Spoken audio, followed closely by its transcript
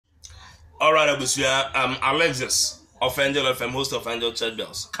All right, Abusia, I'm Alexis of Angel FM, host of Angel Church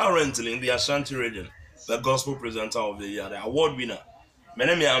Bells. Currently in the Ashanti region, the gospel presenter of the year, the award winner. My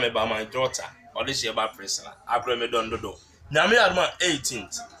name is by my daughter, Odehyieba Priscilla. I pray me don't do. Now me at my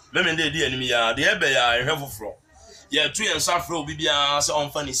 18th. Me the enemy ya the ebe ya ehwe foforo. Yeah, 2 and safro bibia se on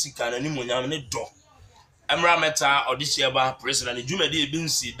fa ni sika na nimu nyam ne do. Emra meta Odehyieba Priscilla ni dwumade ebi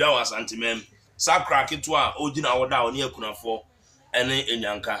nsi da was antimem. Sakra keto ogina woda oni akunafo ene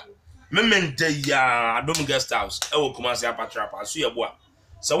enyanka. Memende ya adom guest house ewo Kumasi Apatra pa so yeboa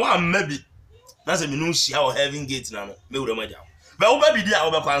so one maybe na se minu hia o heaven gate na no me wura maja be wo ba bidi a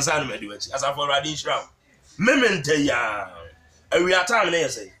wo be kwansa no medi wachi as for radin shroud memende ya awia time na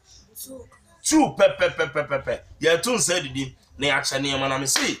yesay two pe ya tun say didi na ya che ne na me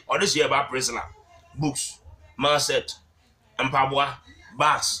see Odehyieba Priscilla books marset mpaboa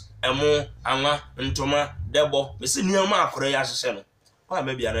bags emo anwa ntoma debo me see niam akore ya hye no why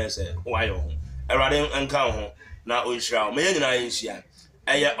maybe I say why you erade nka ho na onhira me nyina yenhia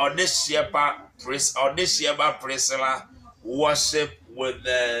eye Odehyieba Priscilla worship with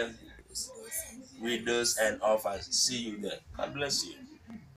the widows and orphans. See you there. God bless you.